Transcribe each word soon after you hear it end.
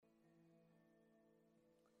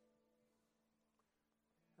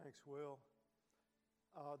Thanks, Will.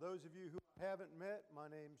 Those of you who I haven't met, my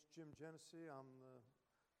name's Jim Genesee. I'm the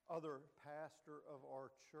other pastor of our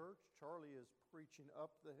church. Charlie is preaching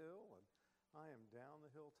up the hill, and I am down the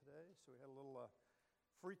hill today. So we had a little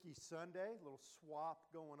freaky Sunday, a little swap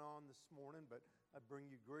going on this morning, but I bring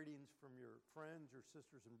you greetings from your friends, your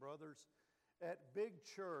sisters and brothers at Big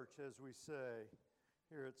Church, as we say,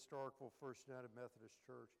 here at Starkville First United Methodist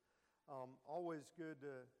Church. Always good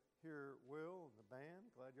to hear Will and the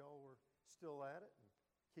band. Glad y'all were still at it and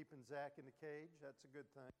keeping Zach in the cage. That's a good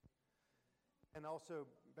thing. And also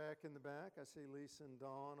back in the back, I see Lisa and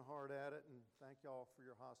Dawn hard at it, and thank y'all for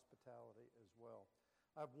your hospitality as well.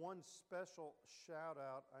 I have one special shout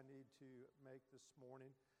out I need to make this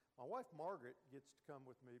morning. My wife Margaret gets to come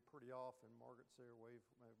with me pretty often. Margaret, say her wave,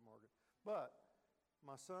 Margaret. But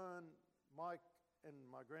my son Mike and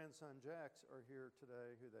my grandson Jax are here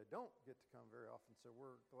today, who they don't get to come very often, so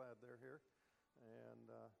we're glad they're here. And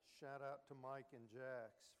shout out to Mike and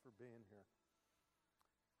Jax for being here.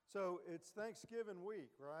 So it's Thanksgiving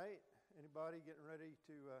week, right? Anybody getting ready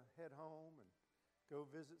to head home and go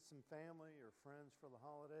visit some family or friends for the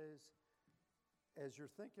holidays? As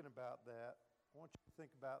you're thinking about that, I want you to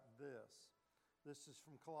think about this. This is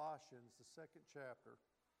from Colossians, the second chapter,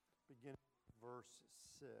 beginning verse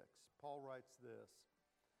 6. Paul writes this: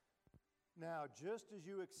 "Now, just as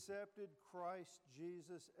you accepted Christ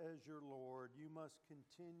Jesus as your Lord, you must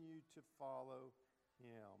continue to follow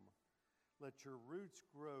him. Let your roots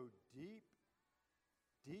grow deep,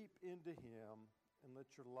 deep into him, and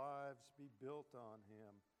let your lives be built on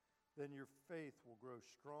him. Then your faith will grow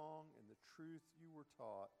strong in the truth you were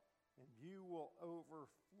taught, and you will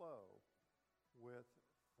overflow with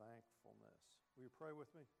thankfulness." Will you pray with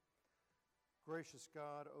me? Gracious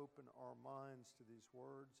God, open our minds to these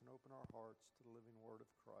words and open our hearts to the living word of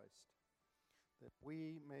Christ, that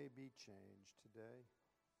we may be changed today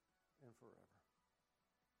and forever.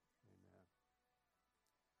 Amen.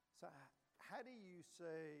 So how do you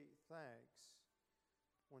say thanks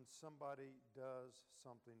when somebody does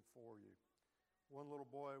something for you? One little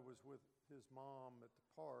boy was with his mom at the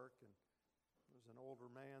park, and there was an older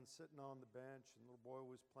man sitting on the bench, and the little boy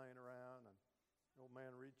was playing around, and the old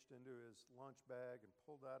man reached into his lunch bag and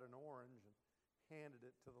pulled out an orange and handed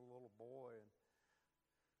it to the little boy, and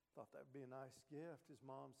thought that would be a nice gift. His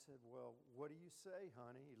mom said, "Well, what do you say,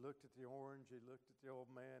 honey?" He looked at the orange, he looked at the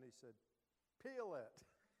old man, he said, "Peel it."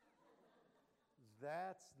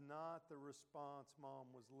 That's not the response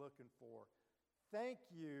Mom was looking for.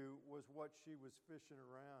 Thank you was what she was fishing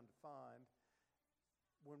around to find.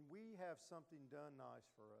 When we have something done nice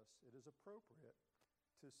for us, it is appropriate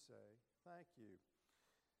to say thank you.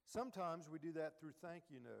 Sometimes we do that through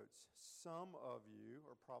thank you notes. Some of you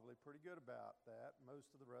are probably pretty good about that.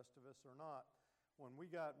 Most of the rest of us are not. When we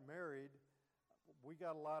got married, we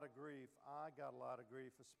got a lot of grief. I got a lot of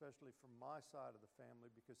grief, especially from my side of the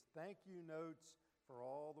family, because thank you notes for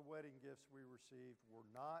all the wedding gifts we received were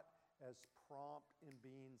not as prompt in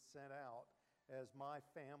being sent out as my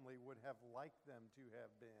family would have liked them to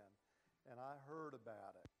have been. And I heard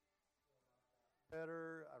about it.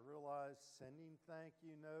 Better, I realized sending thank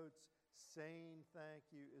you notes, saying thank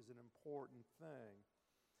you is an important thing.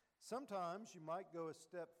 Sometimes you might go a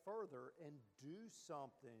step further and do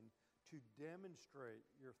something to demonstrate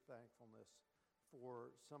your thankfulness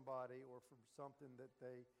for somebody or for something that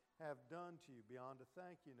they have done to you beyond a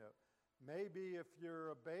thank you note. Maybe if you're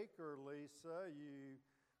a baker, Lisa, you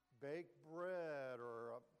bake bread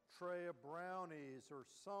or a tray of brownies or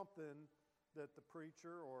something that the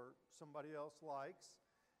preacher or somebody else likes,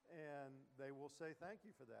 and they will say thank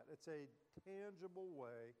you for that. It's a tangible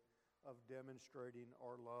way of demonstrating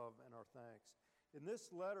our love and our thanks. In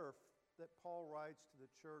this letter that Paul writes to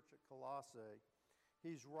the church at Colossae,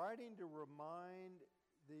 he's writing to remind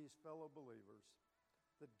these fellow believers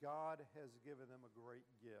that God has given them a great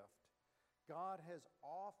gift. God has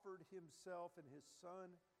offered himself in his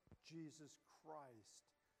Son, Jesus Christ,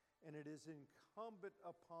 and it is incumbent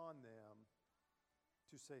upon them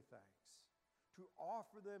to say thanks, to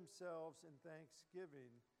offer themselves in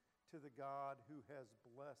thanksgiving to the God who has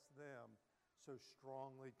blessed them so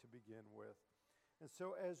strongly to begin with. And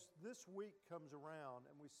so as this week comes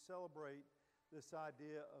around and we celebrate this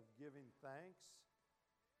idea of giving thanks,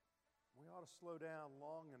 we ought to slow down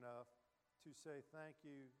long enough to say thank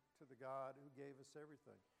you to the God who gave us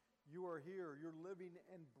everything. You are here, you're living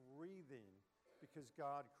and breathing because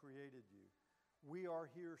God created you. We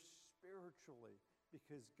are here spiritually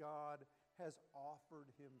because God has offered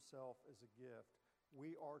himself as a gift.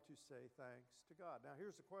 We are to say thanks to God. Now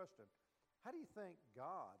here's the question. How do you thank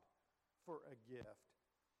God for a gift?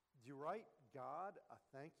 Do you write God a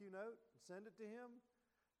thank you note and send it to him?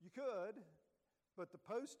 You could, but the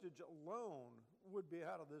postage alone would be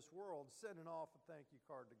out of this world, sending off a thank you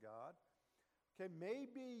card to God. Okay,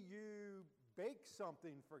 maybe you bake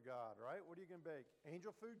something for God, right? What are you going to bake?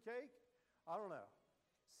 Angel food cake? I don't know.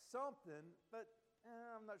 Something, but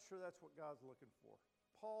I'm not sure that's what God's looking for.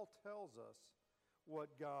 Paul tells us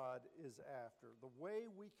what God is after. The way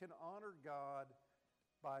we can honor God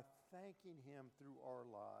by thanking Him through our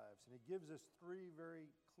lives. And he gives us three very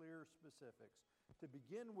clear specifics. To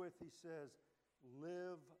begin with, he says,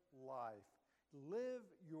 live life. Live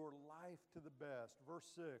your life to the best. Verse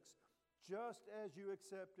 6, just as you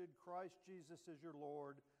accepted Christ Jesus as your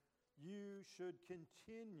Lord, you should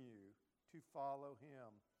continue to follow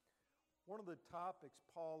Him. One of the topics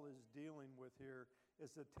Paul is dealing with here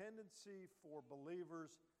is the tendency for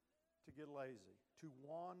believers to get lazy, to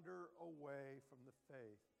wander away from the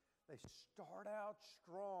faith. They start out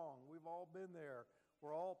strong. We've all been there.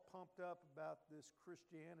 We're all pumped up about this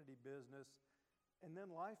Christianity business, and then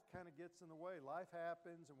life kind of gets in the way. Life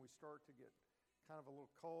happens, and we start to get kind of a little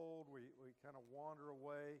cold. We kind of wander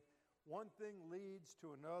away. One thing leads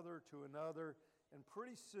to another, and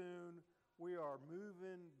pretty soon we are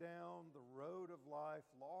moving down the road of life,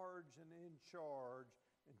 large and in charge,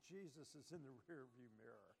 and Jesus is in the rearview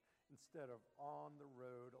mirror instead of on the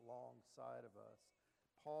road alongside of us.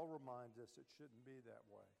 Paul reminds us it shouldn't be that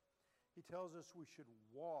way. He tells us we should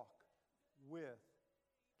walk with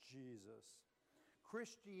Jesus.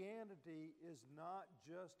 Christianity is not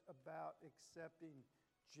just about accepting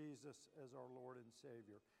Jesus as our Lord and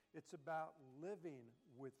Savior. It's about living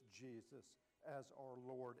with Jesus as our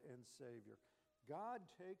Lord and Savior. God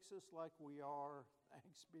takes us like we are,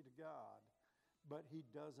 thanks be to God, but He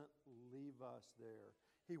doesn't leave us there.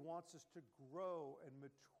 He wants us to grow and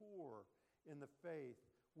mature in the faith.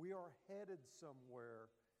 We are headed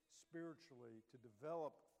somewhere spiritually to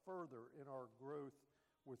develop further in our growth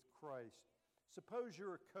with Christ. Suppose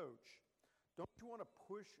you're a coach. Don't you want to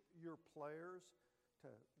push your players to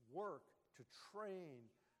work, to train,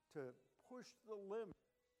 to push the limit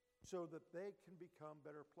so that they can become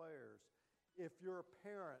better players? If you're a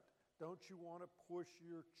parent, don't you want to push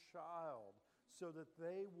your child so that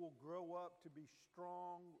they will grow up to be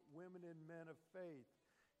strong women and men of faith?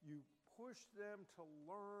 You push them to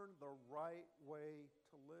learn the right way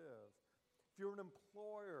to live. If you're an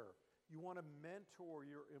employer, you want to mentor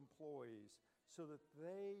your employees so that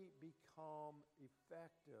they become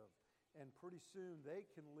effective. And pretty soon they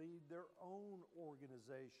can lead their own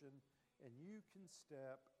organization and you can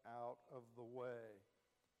step out of the way.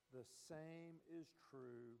 The same is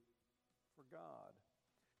true for God.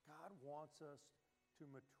 God wants us to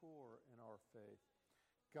mature in our faith.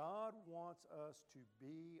 God wants us to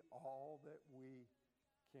be all that we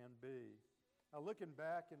can be. Now, looking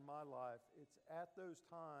back in my life, it's at those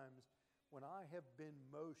times when I have been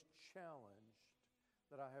most challenged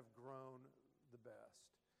that I have grown the best.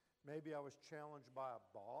 Maybe I was challenged by a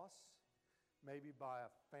boss, maybe by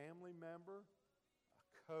a family member, a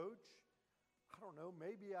coach. I don't know,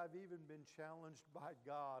 maybe I've even been challenged by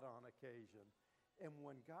God on occasion. And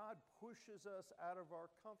when God pushes us out of our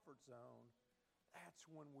comfort zone, that's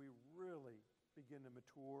when we really begin to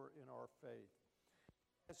mature in our faith.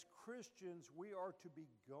 As Christians, we are to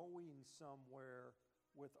be going somewhere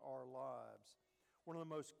with our lives. One of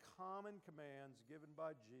the most common commands given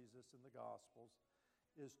by Jesus in the Gospels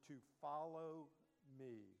is to follow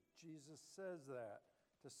me. Jesus says that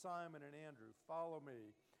to Simon and Andrew, follow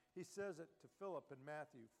me. He says it to Philip and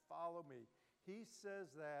Matthew, follow me. He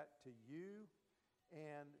says that to you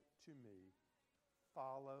and to me,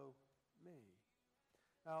 follow me.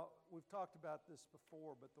 Now, we've talked about this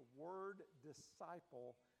before, but the word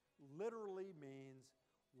disciple literally means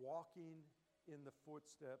walking in the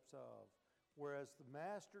footsteps of. Whereas the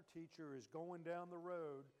master teacher is going down the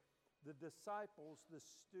road, the disciples, the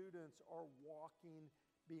students, are walking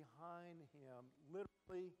behind him,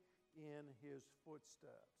 literally in his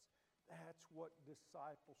footsteps. That's what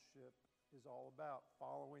discipleship is all about,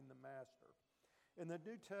 following the master. In the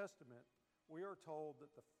New Testament, we are told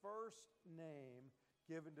that the first name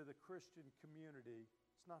given to the Christian community,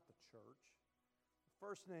 it's not the church. The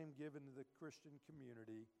first name given to the Christian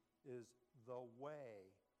community is the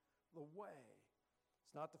way. The way.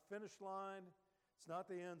 It's not the finish line. It's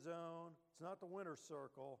not the end zone. It's not the winner's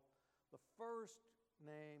circle. The first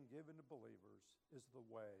name given to believers is the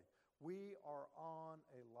way. We are on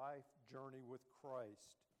a life journey with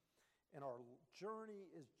Christ. And our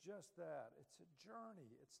journey is just that. It's a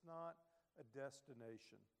journey. It's not a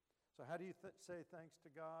destination. So how do you say thanks to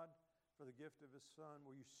God for the gift of His Son?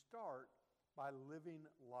 Well, you start by living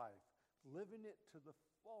life, living it to the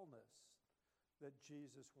fullness that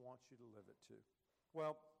Jesus wants you to live it to.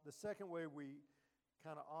 Well, the second way we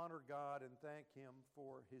kind of honor God and thank Him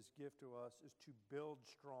for His gift to us is to build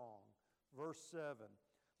strong. Verse 7,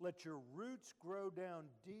 let your roots grow down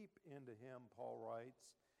deep into Him, Paul writes,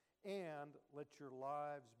 and let your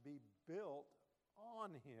lives be built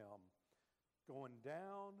on Him, going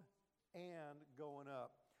down and going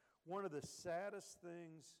up. One of the saddest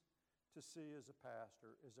things to see as a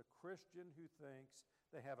pastor is a Christian who thinks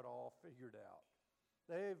they have it all figured out.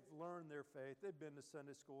 They've learned their faith. They've been to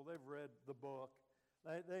Sunday school. They've read the book.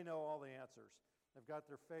 They know all the answers. They've got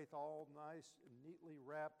their faith all nice and neatly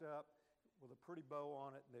wrapped up with a pretty bow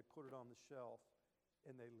on it, and they put it on the shelf,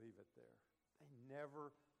 and they leave it there. They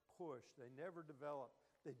never push. They never develop.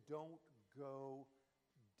 They don't go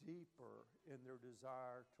deeper in their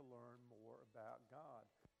desire to learn more about God.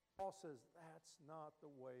 Paul says that's not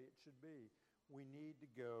the way it should be. We need to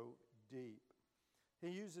go deep. He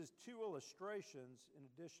uses two illustrations in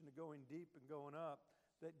addition to going deep and going up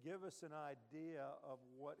that give us an idea of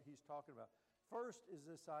what he's talking about. First is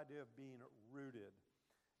this idea of being rooted.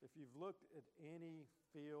 If you've looked at any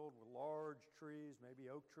field with large trees, maybe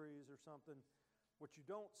oak trees or something, what you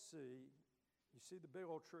don't see, you see the big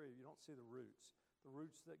old tree, you don't see the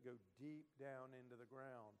roots that go deep down into the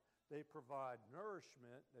ground. They provide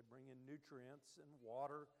nourishment, they bring in nutrients and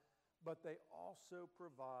water, but they also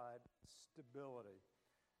provide stability.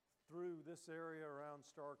 Through this area around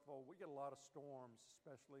Starkville, we get a lot of storms,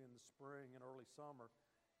 especially in the spring and early summer,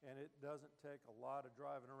 and it doesn't take a lot of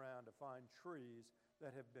driving around to find trees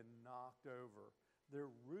that have been knocked over. Their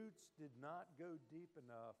roots did not go deep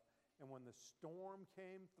enough, and when the storm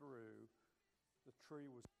came through, the tree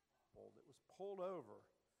was pulled. It was pulled over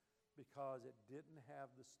because it didn't have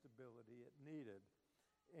the stability it needed.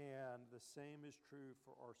 And the same is true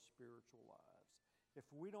for our spiritual lives. If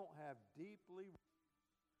we don't have deeply,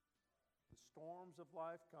 the storms of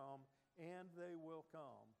life come, and they will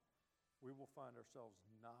come, we will find ourselves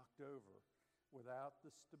knocked over without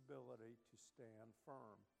the stability to stand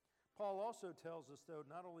firm. Paul also tells us, though,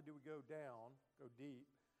 not only do we go down, go deep,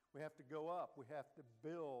 we have to go up. We have to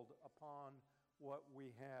build upon what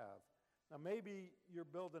we have. Now, maybe you're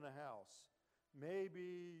building a house.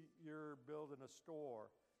 Maybe you're building a store.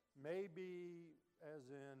 Maybe, as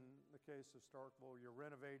in the case of Starkville, you're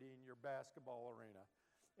renovating your basketball arena.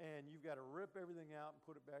 And you've got to rip everything out and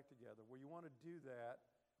put it back together. Well, you want to do that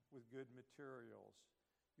with good materials.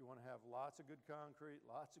 You want to have lots of good concrete,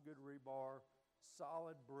 lots of good rebar,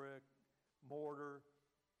 solid brick, mortar,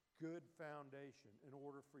 good foundation in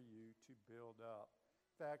order for you to build up.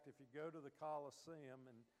 In fact, if you go to the Coliseum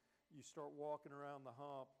and you start walking around the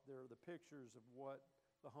hump, there are the pictures of what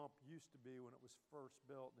the hump used to be when it was first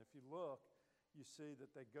built. And if you look, you see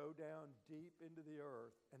that they go down deep into the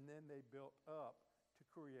earth, and then they built up to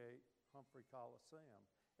create Humphrey Coliseum.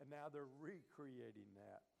 And now they're recreating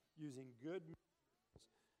that using good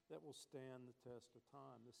materials that will stand the test of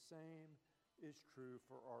time. The same is true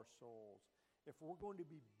for our souls. If we're going to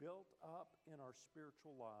be built up in our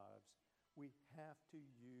spiritual lives, we have to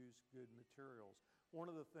use good materials. One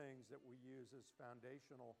of the things that we use as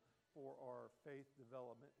foundational for our faith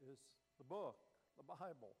development is the book, the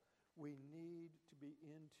Bible. We need to be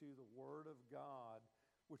into the Word of God,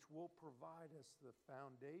 which will provide us the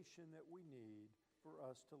foundation that we need for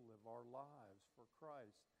us to live our lives for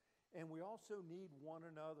Christ. And we also need one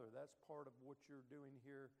another. That's part of what you're doing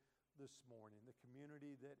here this morning. The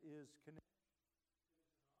community that is connected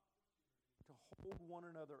to hold one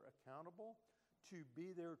another accountable, to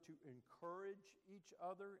be there to encourage each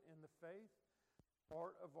other in the faith.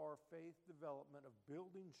 Part of our faith development of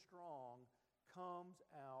building strong comes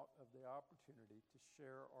out of the opportunity to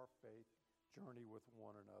share our faith journey with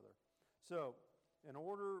one another. So, in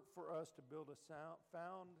order for us to build a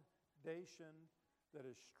foundation that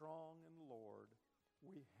is strong in the Lord,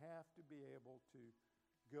 we have to be able to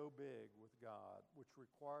go big with God, which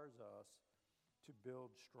requires us to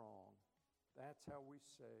build strong. That's how we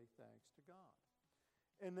say thanks to God.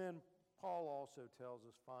 And then Paul also tells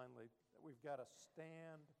us finally that we've got to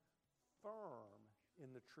stand firm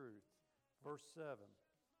in the truth. Verse 7,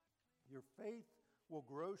 your faith will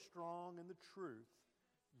grow strong in the truth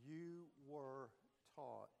you were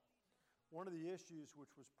taught. One of the issues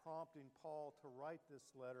which was prompting Paul to write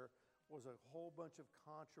this letter was a whole bunch of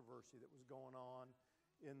controversy that was going on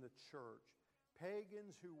in the church.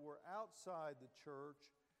 Pagans who were outside the church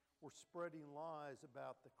were spreading lies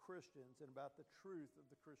about the Christians and about the truth of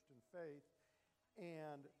the Christian faith.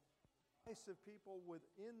 And of people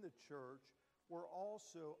within the church were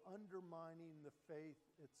also undermining the faith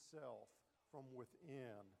itself from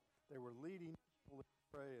within. They were leading people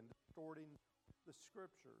astray and distorting the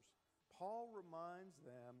scriptures. Paul reminds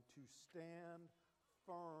them to stand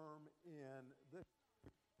firm in the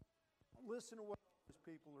Listen to what those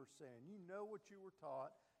people are saying. You know what you were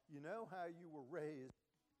taught. You know how you were raised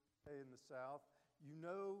in the South. You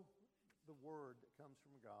know the word that comes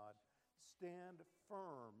from God. Stand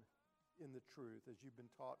firm in the truth as you've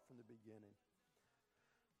been taught from the beginning.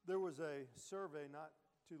 There was a survey not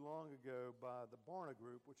too long ago by the Barna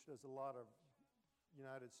Group, which does a lot of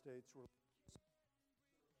United States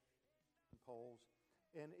polls.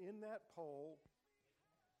 And in that poll,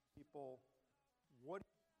 people, what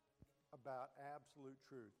about absolute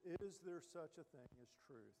truth? Is there such a thing as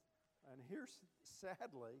truth? And here's,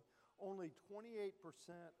 sadly, only 28%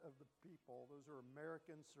 of the people, those are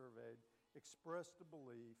Americans surveyed, expressed a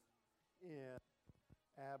belief in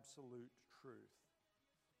absolute truth.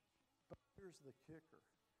 But here's the kicker.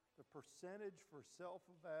 The percentage for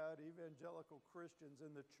self-avowed evangelical Christians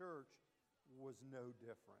in the church was no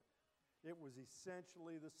different. It was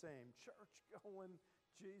essentially the same. Church-going,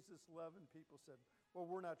 Jesus-loving people said, well,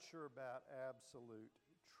 we're not sure about absolute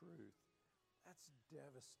truth. That's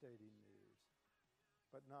devastating news,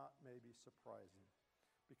 but not maybe surprising,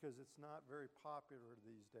 because it's not very popular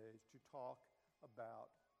these days to talk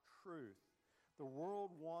about truth. The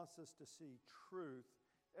world wants us to see truth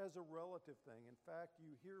as a relative thing. In fact,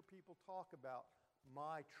 you hear people talk about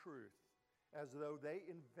my truth as though they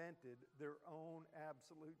invented their own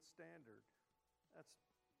absolute standard. That's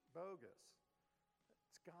bogus.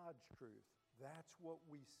 It's God's truth. That's what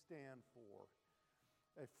we stand for.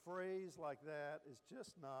 A phrase like that is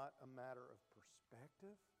just not a matter of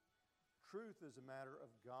perspective. Truth is a matter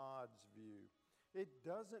of God's view. It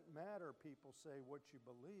doesn't matter, people say, what you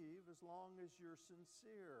believe as long as you're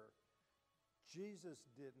sincere. Jesus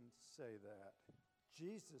didn't say that.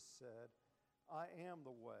 Jesus said, I am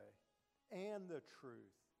the way and the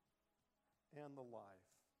truth and the life.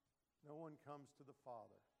 No one comes to the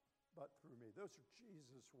Father but through me. Those are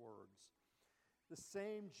Jesus' words. The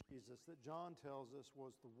same Jesus that John tells us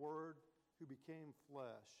was the Word who became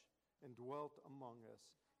flesh and dwelt among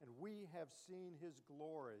us. And we have seen his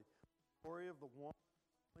glory, the glory of the one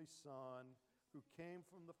and only Son who came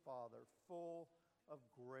from the Father, full of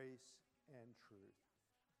grace and truth.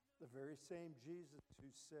 The very same Jesus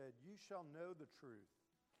who said, you shall know the truth,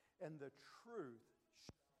 and the truth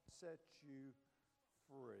shall set you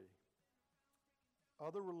free.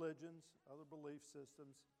 Other religions, other belief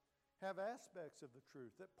systems have aspects of the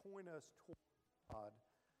truth that point us toward God,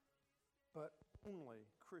 but only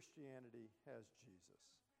Christianity has Jesus.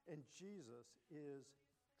 And Jesus is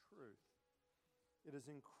truth. It is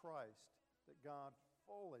in Christ that God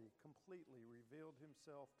fully, completely revealed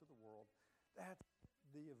himself to the world. That's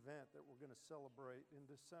the event that we're going to celebrate in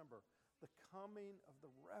December. The coming of the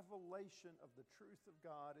revelation of the truth of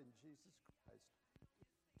God in Jesus Christ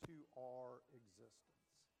to our existence.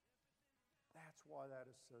 That's why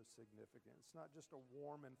that is so significant. It's not just a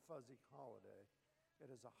warm and fuzzy holiday.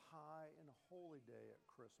 It is a high and holy day at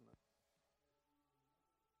Christmas.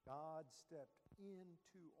 God stepped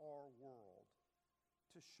into our world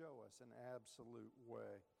to show us an absolute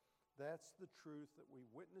way. That's the truth that we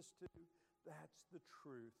witness to. That's the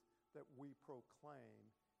truth that we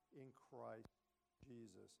proclaim in Christ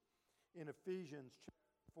Jesus. In Ephesians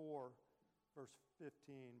chapter 4, verse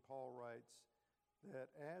 15, Paul writes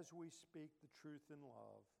that as we speak the truth in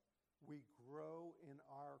love, we grow in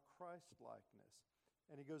our Christ-likeness.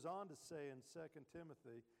 And he goes on to say in 2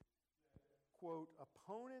 Timothy, quote,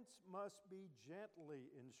 opponents must be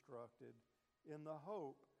gently instructed in the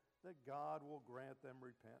hope that God will grant them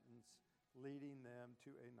repentance, leading them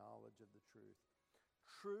to a knowledge of the truth.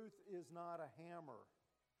 Truth is not a hammer.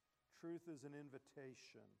 Truth is an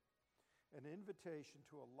invitation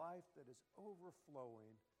to a life that is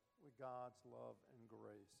overflowing with God's love and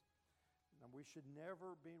grace. And we should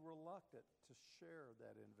never be reluctant to share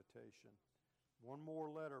that invitation. One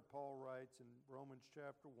more letter Paul writes in Romans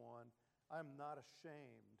chapter 1, I'm not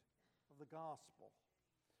ashamed of the gospel,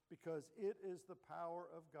 because it is the power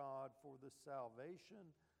of God for the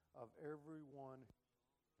salvation of everyone.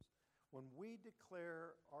 When we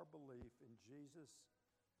declare our belief in Jesus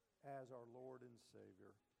as our Lord and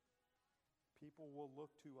Savior, people will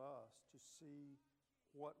look to us to see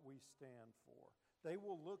what we stand for. They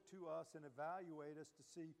will look to us and evaluate us to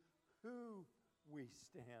see who we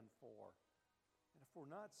stand for. And if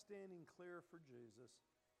we're not standing clear for Jesus,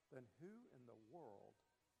 then who in the world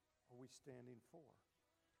are we standing for?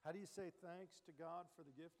 How do you say thanks to God for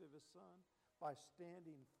the gift of his Son? By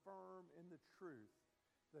standing firm in the truth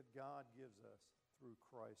that God gives us through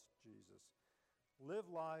Christ Jesus.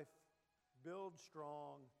 Live life, build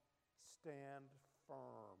strong, stand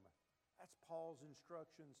firm. That's Paul's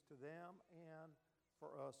instructions to them and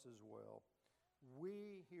for us as well.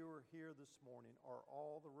 We who are here this morning are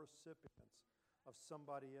all the recipients of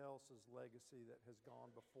somebody else's legacy that has gone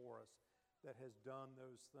before us, that has done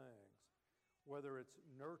those things. Whether it's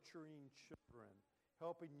nurturing children,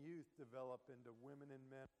 helping youth develop into women and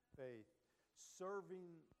men of faith,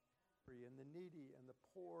 serving the needy and the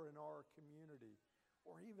poor in our community,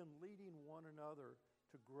 or even leading one another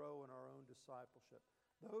to grow in our own discipleship.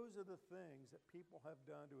 Those are the things that people have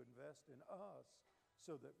done to invest in us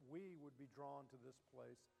so that we would be drawn to this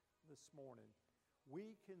place this morning.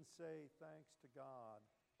 We can say thanks to God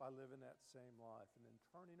by living that same life and then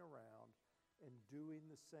turning around and doing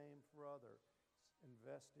the same for others,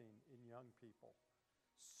 investing in young people,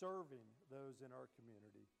 serving those in our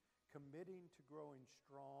community, committing to growing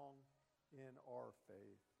strong in our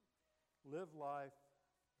faith. Live life,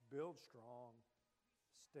 build strong,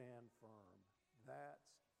 stand firm.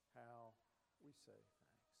 That's how we say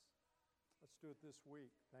thanks. Let's do it this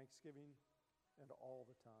week, Thanksgiving and all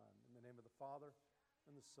the time. In the name of the Father,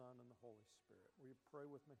 and the Son, and the Holy Spirit. Will you pray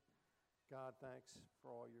with me? God, thanks for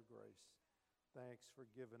all your grace. Thanks for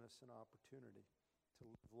giving us an opportunity to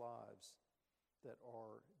live lives that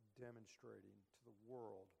are demonstrating to the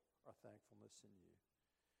world our thankfulness in you.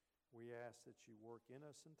 We ask that you work in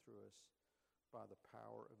us and through us by the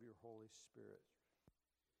power of your Holy Spirit.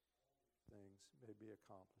 Things may be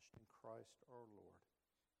accomplished in Christ our Lord.